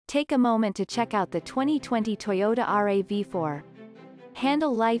Take a moment to check out the 2020 Toyota RAV4.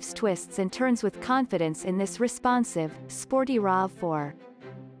 Handle life's twists and turns with confidence in this responsive, sporty RAV4.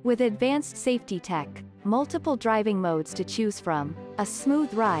 With advanced safety tech, multiple driving modes to choose from, a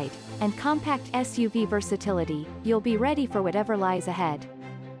smooth ride, and compact SUV versatility, you'll be ready for whatever lies ahead.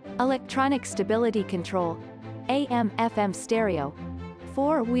 Electronic stability control, AM/FM stereo,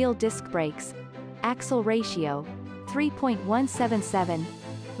 4-wheel disc brakes, axle ratio, 3.177,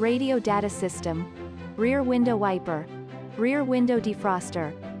 radio data system, rear window wiper, rear window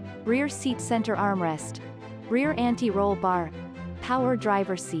defroster, rear seat center armrest, rear anti-roll bar, power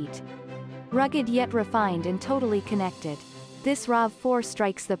driver seat. Rugged yet refined and totally connected. This RAV4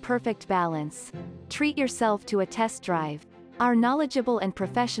 strikes the perfect balance. Treat yourself to a test drive. Our knowledgeable and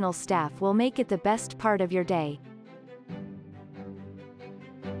professional staff will make it the best part of your day.